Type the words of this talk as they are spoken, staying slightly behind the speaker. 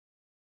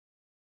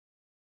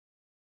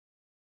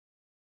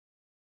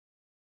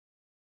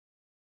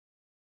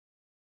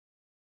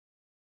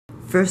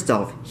First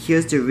off,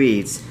 here's the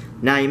reeds.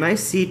 Now you might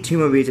see two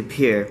more reeds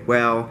appear.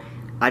 Well,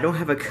 I don't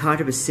have a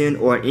contra bassoon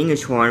or an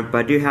English horn,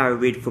 but I do have a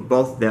reed for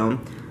both of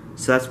them,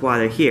 so that's why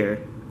they're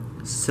here.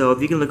 So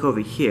if you can look over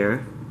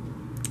here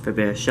for a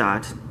better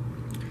shot.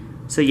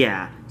 So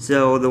yeah,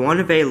 so the one on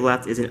the very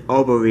left is an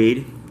oboe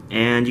reed,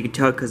 and you can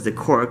tell because the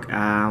cork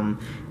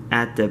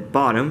at the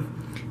bottom.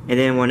 And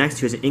then one next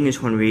to it is an English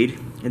horn reed,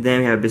 and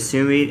then we have a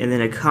bassoon reed, and then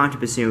a contra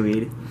bassoon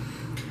reed.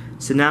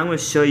 So now I'm going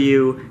to show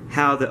you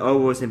how the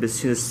oboes and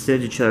bassoons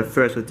sit each other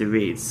first with the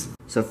reeds.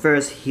 So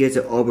first, here's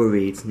the oboe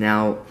reeds.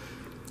 Now,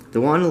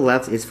 the one on the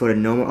left is for the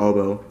normal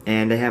oboe,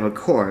 and they have a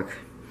cork.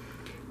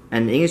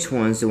 And the English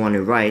horn is the one on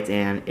the right,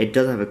 and it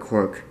doesn't have a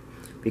cork,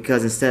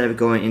 because instead of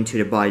going into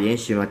the body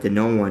instrument like the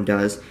normal one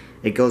does,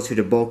 it goes to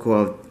the bocal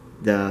of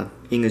the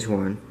English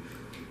horn.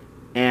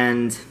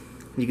 And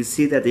you can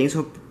see that the English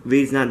horn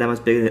reed is not that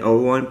much bigger than the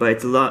oboe one,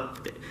 but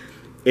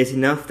it's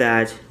enough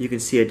that you can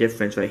see a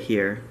difference right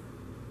here.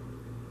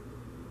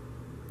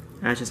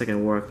 Actually, it's not gonna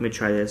work. Let me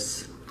try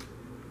this.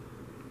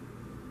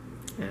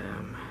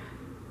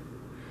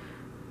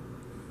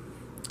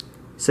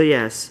 So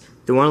yes,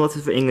 the one on the left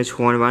is for English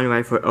horn, the one on the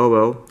right for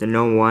oboe, the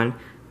normal one.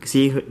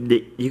 You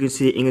can see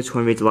the English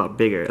horn reed's a lot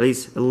bigger, at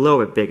least a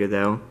little bit bigger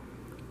though.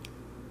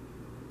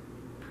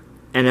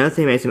 And another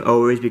thing that makes them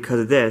oboe is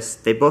because of this.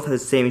 They both have the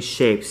same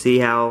shape. See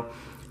how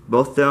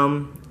both of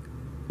them,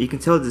 you can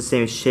tell it's the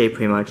same shape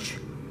pretty much.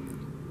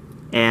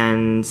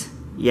 And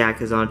yeah,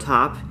 because on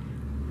top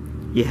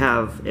you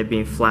have it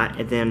being flat,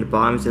 and then the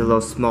bottom is a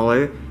little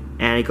smaller,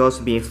 and it goes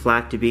from being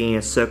flat to being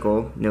a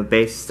circle,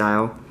 bass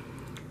style.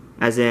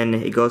 As in,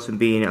 it goes from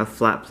being a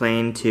flat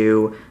plane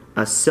to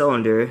a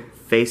cylinder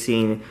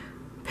facing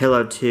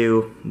parallel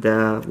to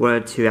the one or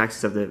two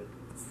axes of the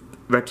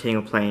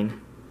rectangle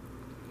plane.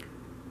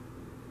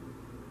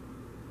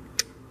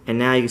 And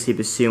now you can see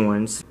bassoon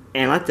ones.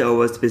 And like the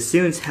oboes, the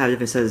bassoons have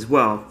different sizes as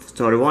well.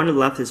 So the one on the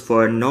left is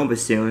for a normal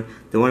bassoon,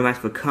 the one on the right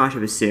is for a contra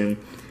bassoon.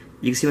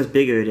 You can see how much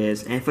bigger it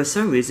is. And for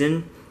some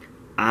reason,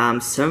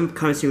 some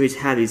contra bassoon reeds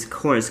have these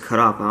corners cut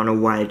off. I don't know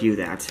why they do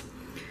that.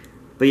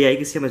 But yeah, you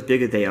can see how much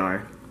bigger they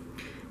are.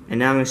 And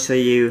now I'm going to show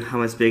you how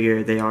much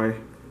bigger they are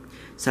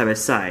side by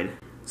side.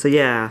 So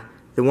yeah,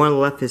 the one on the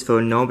left is for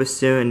a normal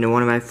bassoon, and the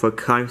one on the right for a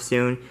contra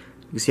bassoon.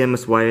 You can see how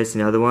much wider is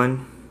the other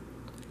one.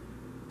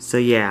 So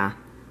yeah.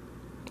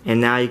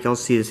 And now you can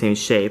also see the same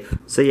shape.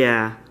 So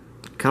yeah,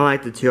 kind of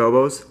like the two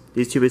oboes,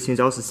 these two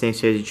bassoons are also the same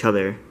shape as each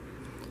other.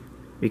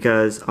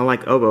 Because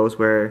unlike oboes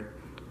where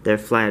they're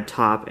flat at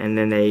top and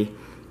then they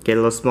get a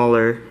little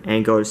smaller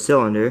and go to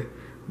cylinder,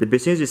 the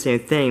bassoons are the same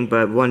thing,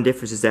 but one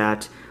difference is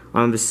that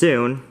on a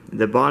bassoon,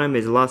 the bottom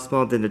is a lot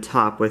smaller than the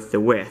top with the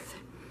width.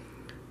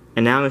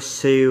 And now I'm going to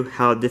show you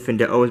how different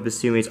the oboes and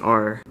bassoon reeds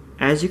are.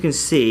 As you can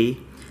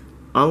see,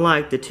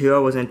 unlike the two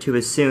oboes and two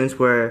bassoons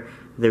where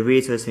the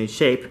reeds are the same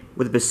shape,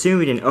 with the bassoon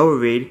reed and oboe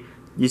reed,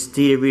 you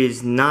see the reed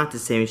is not the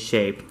same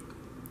shape.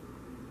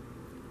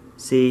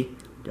 See,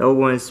 the oboe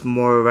one is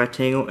more of a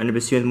rectangle and the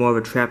bassoon is more of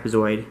a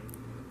trapezoid,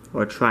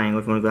 or a triangle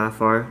if you want to go that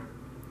far.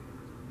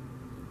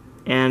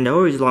 And the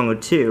oboe reed is longer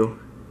too.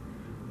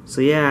 So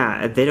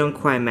yeah, they don't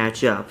quite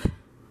match up.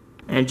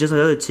 And just like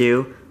the other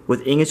two,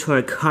 with English horn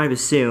and contra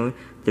bassoon,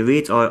 the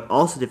reeds are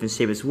also different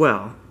shape as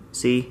well.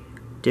 See,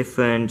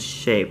 different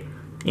shape.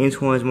 English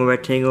horn is more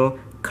rectangle,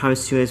 contra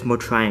bassoon is more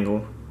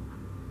triangle.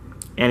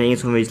 And the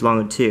English horn reed is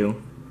longer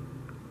too.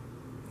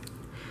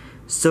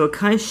 So it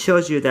kind of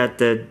shows you that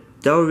the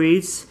double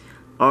reeds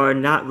are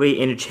not really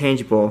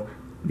interchangeable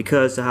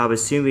because of how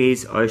bassoon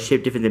reeds are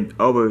shaped different than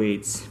oboe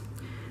reeds.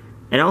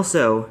 And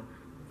also,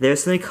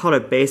 there's something called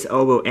a bass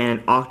oboe and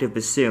an octave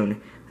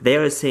bassoon. They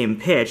are the same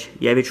pitch,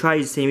 yet if you try to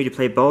use the same reed to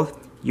play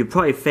both, you'll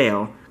probably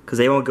fail, because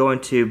they won't go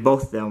into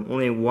both of them,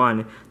 only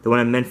one, the one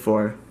I'm meant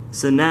for.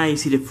 So now you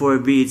see the four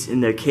reeds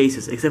in their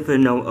cases, except for the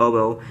no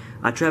oboe.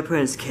 I tried to put it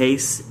in its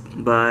case,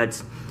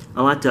 but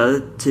unlike the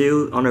other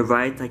two on the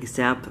right, like a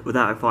stamp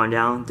without it falling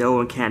down, the other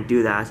one can't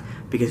do that,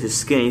 because it's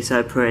skinny, so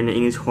I put it in the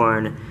English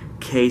horn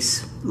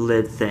case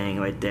lid thing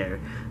right there.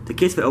 The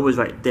case for oboe is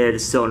right there, the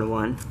cylinder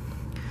one.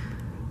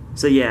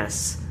 So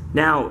yes.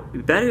 Now,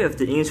 better if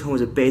the English horn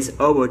was a bass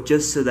oboe,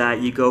 just so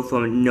that you go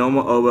from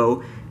normal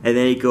oboe and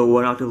then you go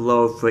one octave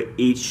lower for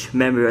each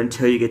member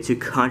until you get to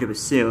contra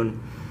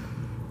bassoon.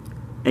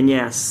 And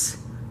yes,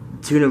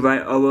 two on the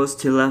right oboes,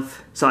 two on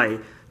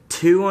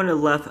the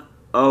left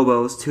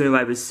oboes, two on the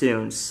right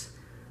bassoons.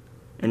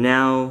 And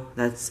now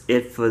that's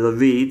it for the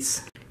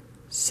reeds.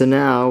 So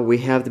now we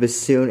have the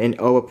bassoon and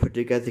oboe put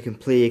together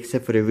completely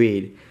except for the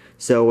reed.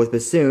 So with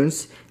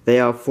bassoons, they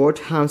are 4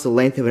 times the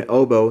length of an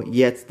oboe,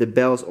 yet the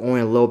bell is only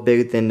a little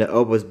bigger than the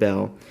oboe's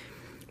bell.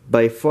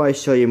 But before I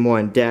show you more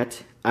in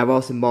depth, I've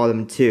also modeled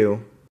them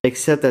too,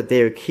 except that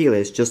they are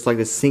keyless, just like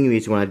the singing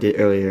reeds one I did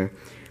earlier.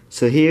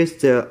 So here's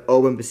the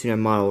oboe and bassoon I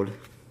modeled.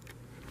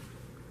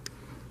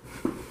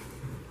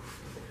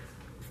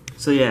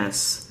 So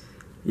yes,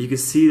 you can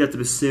see that the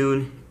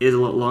bassoon is a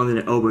lot longer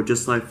than the oboe,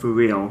 just like for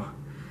real.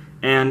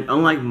 And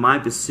unlike my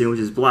bassoon, which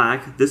is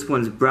black, this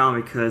one's brown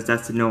because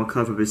that's the normal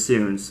color for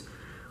bassoons.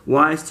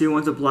 Why two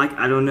ones are black,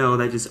 I don't know,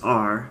 they just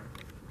are.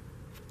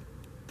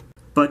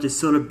 But to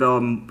sew the bell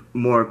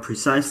more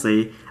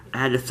precisely, I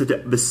had to flip the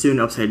bassoon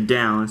upside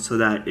down so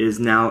that it is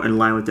now in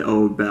line with the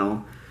oboe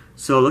bell.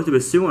 So look at the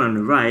bassoon on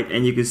the right,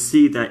 and you can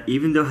see that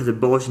even though it has a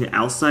bulge on the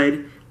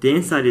outside, the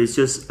inside is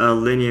just a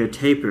linear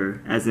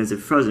taper, as in it's a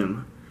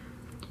frusum.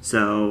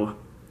 So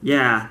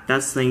yeah,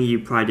 that's something you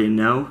probably didn't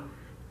know.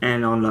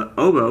 And on the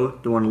oboe,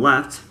 the one on the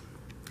left,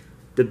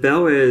 the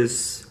bell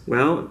is,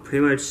 well,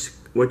 pretty much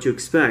what you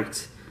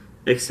expect,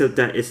 except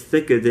that it's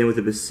thicker than with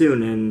the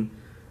bassoon in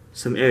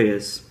some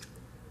areas.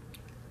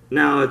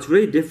 Now, it's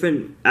really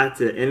different at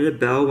the end of the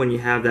bell when you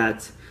have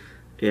that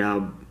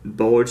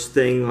bulge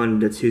thing on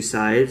the two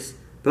sides,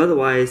 but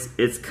otherwise,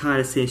 it's kind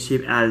of the same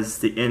shape as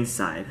the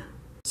inside.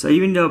 So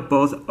even though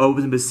both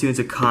oboes and bassoons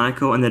are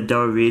conical and the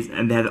double reeds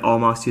and they have all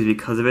marks used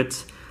because of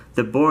it,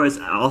 the bore is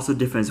also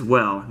different as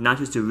well, not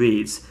just the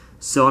reeds.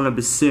 So on a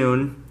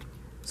bassoon,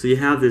 so you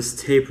have this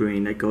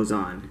tapering that goes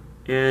on.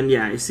 And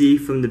yeah, you see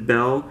from the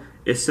bell,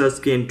 it starts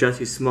getting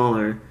drastically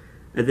smaller,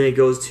 and then it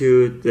goes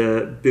to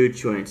the boot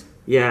joint.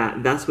 Yeah,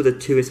 that's what the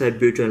two inside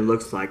boot joint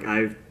looks like.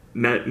 I've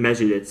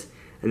measured it,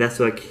 and that's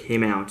what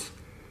came out.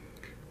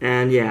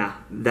 And yeah,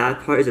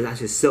 that part is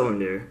actually a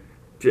cylinder,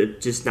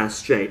 just not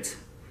straight.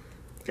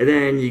 And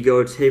then you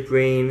go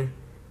tapering,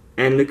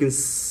 and you can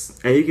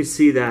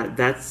see that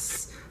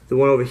that's the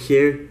one over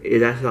here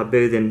is actually a lot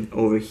bigger than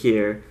over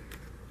here.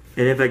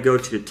 And if I go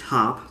to the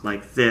top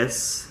like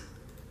this,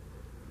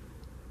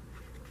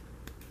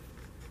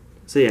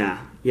 so yeah,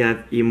 you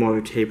have even more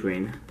of a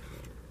tapering.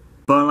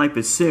 But unlike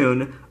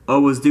bassoon,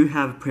 oboes do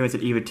have pretty much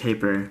an even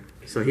taper.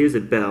 So here's the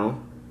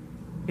bell,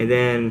 and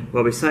then,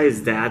 well,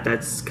 besides that,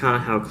 that's kind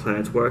of how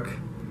clarinets work.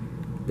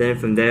 Then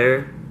from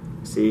there,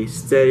 see,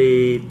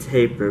 steady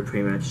taper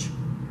pretty much.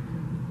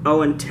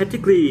 Oh, and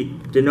technically,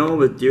 the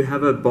normal do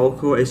have a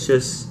bocal,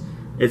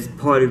 it's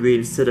part of the reed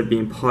instead of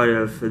being part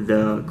of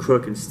the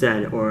crook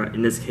instead, or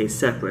in this case,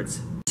 separate.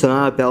 So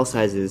now bell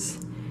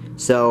sizes.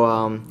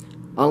 So,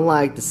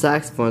 unlike the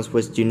saxophones,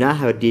 which do not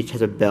have a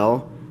detached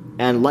bell,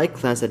 and like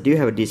clarinets that do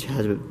have a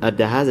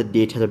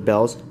detached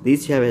bells,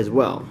 these two have it as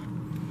well.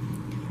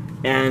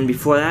 And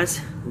before that,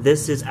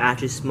 this is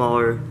actually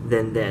smaller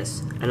than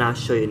this, and I'll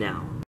show you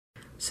now.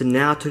 So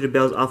now I took the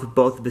bells off of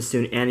both the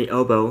bassoon and the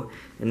oboe,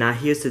 and now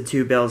here's the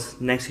two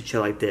bells next to each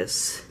other like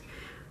this.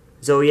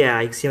 So yeah,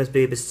 you can see how much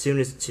bigger the bassoon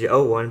is to the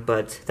oboe one,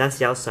 but that's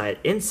the outside.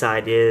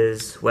 Inside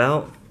is,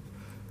 well,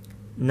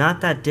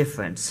 not that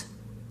different.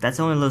 That's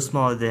only a little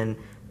smaller than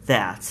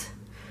that.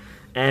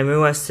 And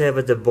remember what I said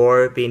about the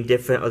bore being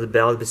different of the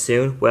bell of the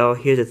bassoon? Well,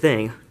 here's the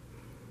thing.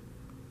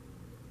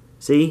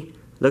 See?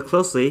 Look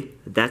closely.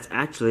 That's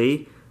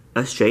actually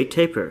a straight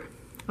taper.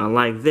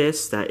 Unlike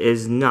this, that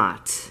is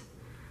not.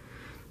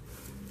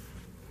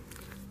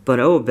 But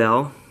an oboe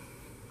bell,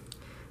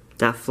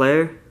 that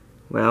flare,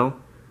 well,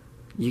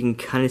 you can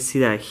kind of see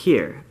that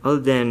here.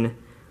 Other than,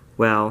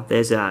 well,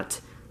 there's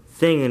that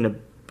thing in the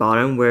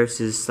bottom where it's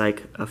just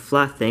like a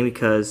flat thing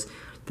because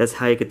that's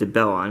how you get the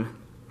bell on,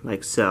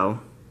 like so.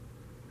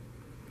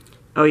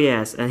 Oh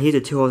yes, and here's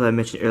the two holes I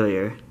mentioned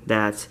earlier,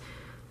 that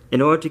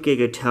in order to get a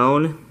good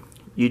tone,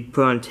 you'd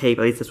put on tape,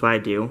 at least that's what I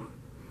do.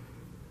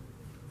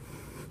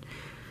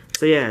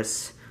 So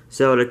yes,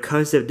 so the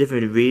concept of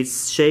different reed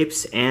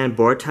shapes and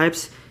bore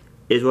types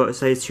is what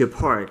sets you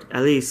apart,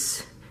 at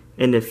least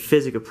in the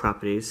physical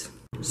properties.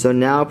 So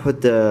now I'll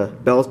put the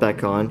bells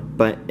back on,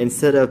 but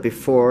instead of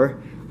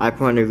before, I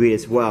put on the reed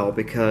as well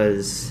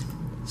because,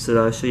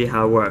 so I'll show you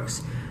how it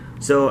works.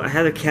 So I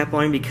have a cap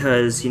on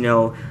because, you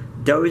know,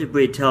 double reeds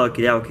are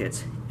pretty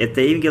delicate. If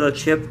they even get a little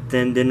chipped,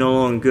 then they're no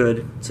longer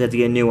good, so you have to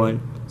get a new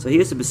one. So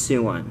here's the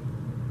bassoon one.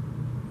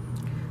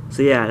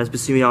 So yeah, that's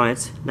bassoon reed on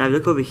it. Now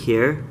look over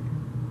here.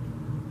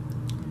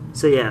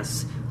 So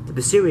yes, the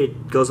bassoon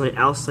reed goes on the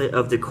outside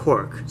of the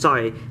cork.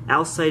 Sorry,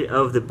 outside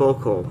of the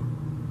bocal.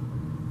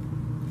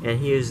 And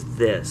here's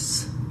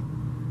this.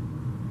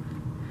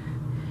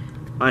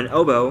 On an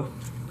oboe,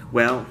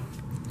 well,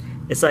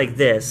 it's like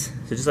this.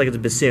 So just like the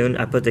bassoon,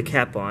 I put the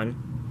cap on.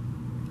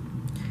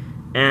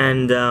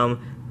 And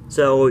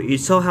so you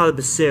saw how the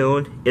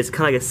bassoon is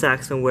kind of like a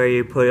saxophone where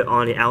you put it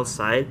on the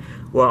outside.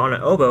 Well, on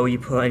an oboe, you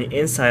put it on the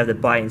inside of the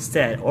body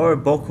instead. Or a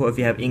bocal if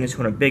you have English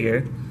horn or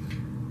bigger.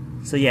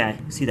 So yeah,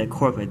 see that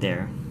cork right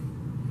there.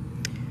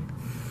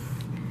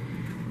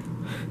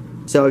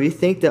 So if you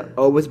think that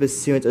oboes and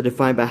bassoons are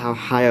defined by how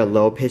high or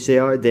low pitch they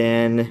are,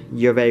 then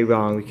you're very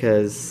wrong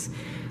because,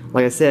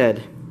 like I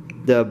said,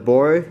 the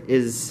bore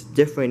is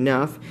different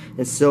enough,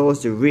 and so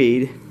is the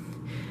reed,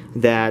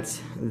 that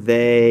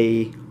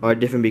they are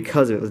different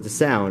because of it with the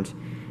sound,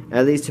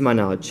 at least to my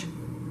knowledge.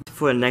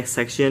 For the next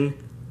section,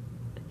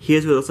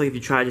 here's what it looks like if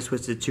you try to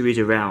switch the two reeds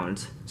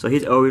around. So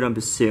here's oboe reed on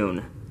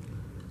bassoon.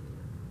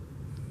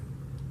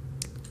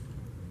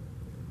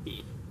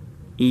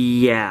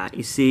 Yeah,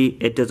 you see,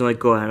 it doesn't really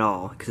go at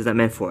all because it's not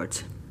meant for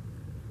it.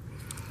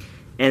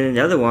 And then the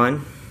other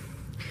one,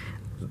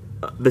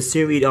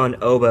 bassoon reed on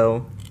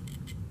oboe.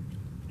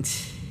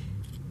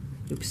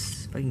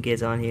 Oops, if I can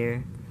get it on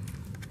here.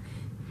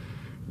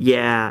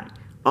 Yeah,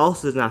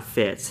 also does not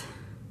fit.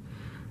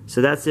 So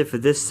that's it for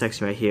this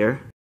section right here.